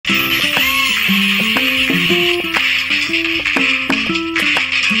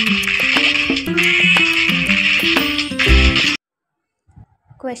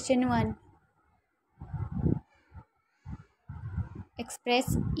Question 1.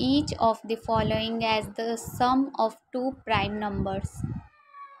 Express each of the following as the sum of two prime numbers.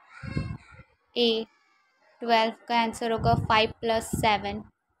 A. 12 का answer होगा 5 + 7.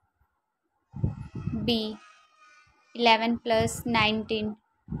 B. 11 + 19.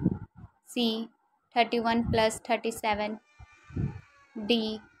 C. 31 + 37.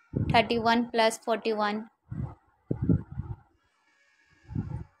 D. 31 + 41.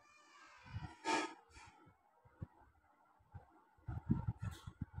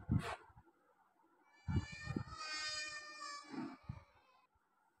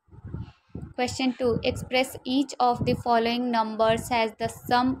 Question 2. Express each of the following numbers as the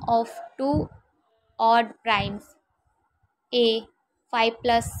sum of two odd primes. A. 5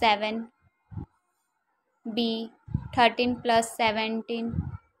 + 7. B. 13 + 17.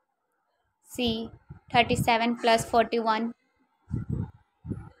 C. 37 + 41.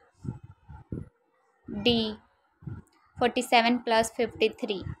 D. 47 +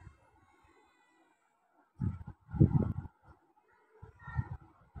 53.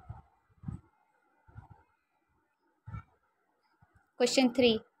 Question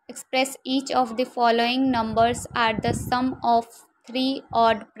 3. Express each of the following numbers are the sum of three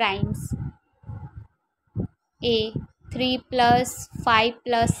odd primes. A. 3 + 5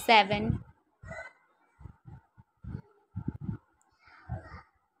 + 7.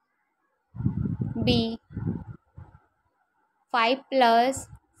 B. 5 +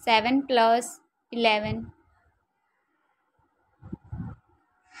 7 + 11.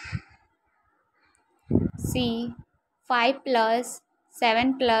 C. 5 +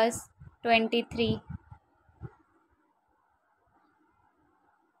 7 + 23.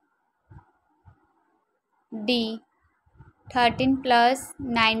 D. 13 +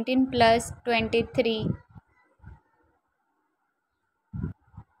 19 + 23.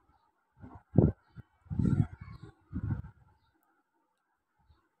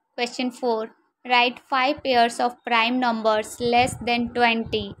 Question 4. Write 5 pairs of prime numbers less than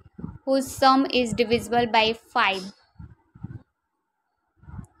 20 whose sum is divisible by 5.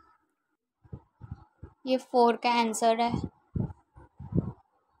 ये 4 का answer है.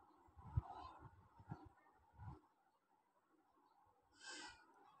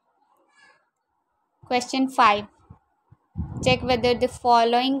 Question 5. Check whether the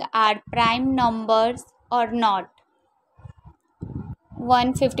following are prime numbers or not.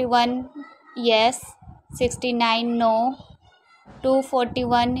 151 yes, 69 no,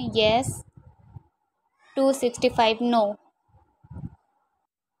 241 yes, 265 no.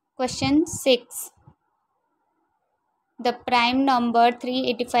 Question 6. The prime number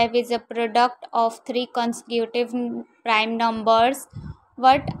 385 is a product of three consecutive prime numbers.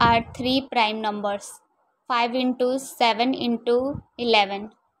 What are three prime numbers? 5 into 7 into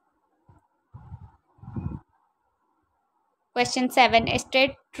 11. Question 7.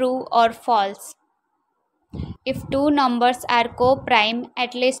 State true or false. If two numbers are co-prime,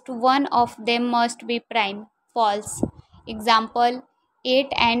 at least one of them must be prime. False. Example,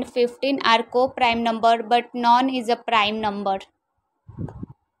 8 and 15 are co-prime number but none is a prime number.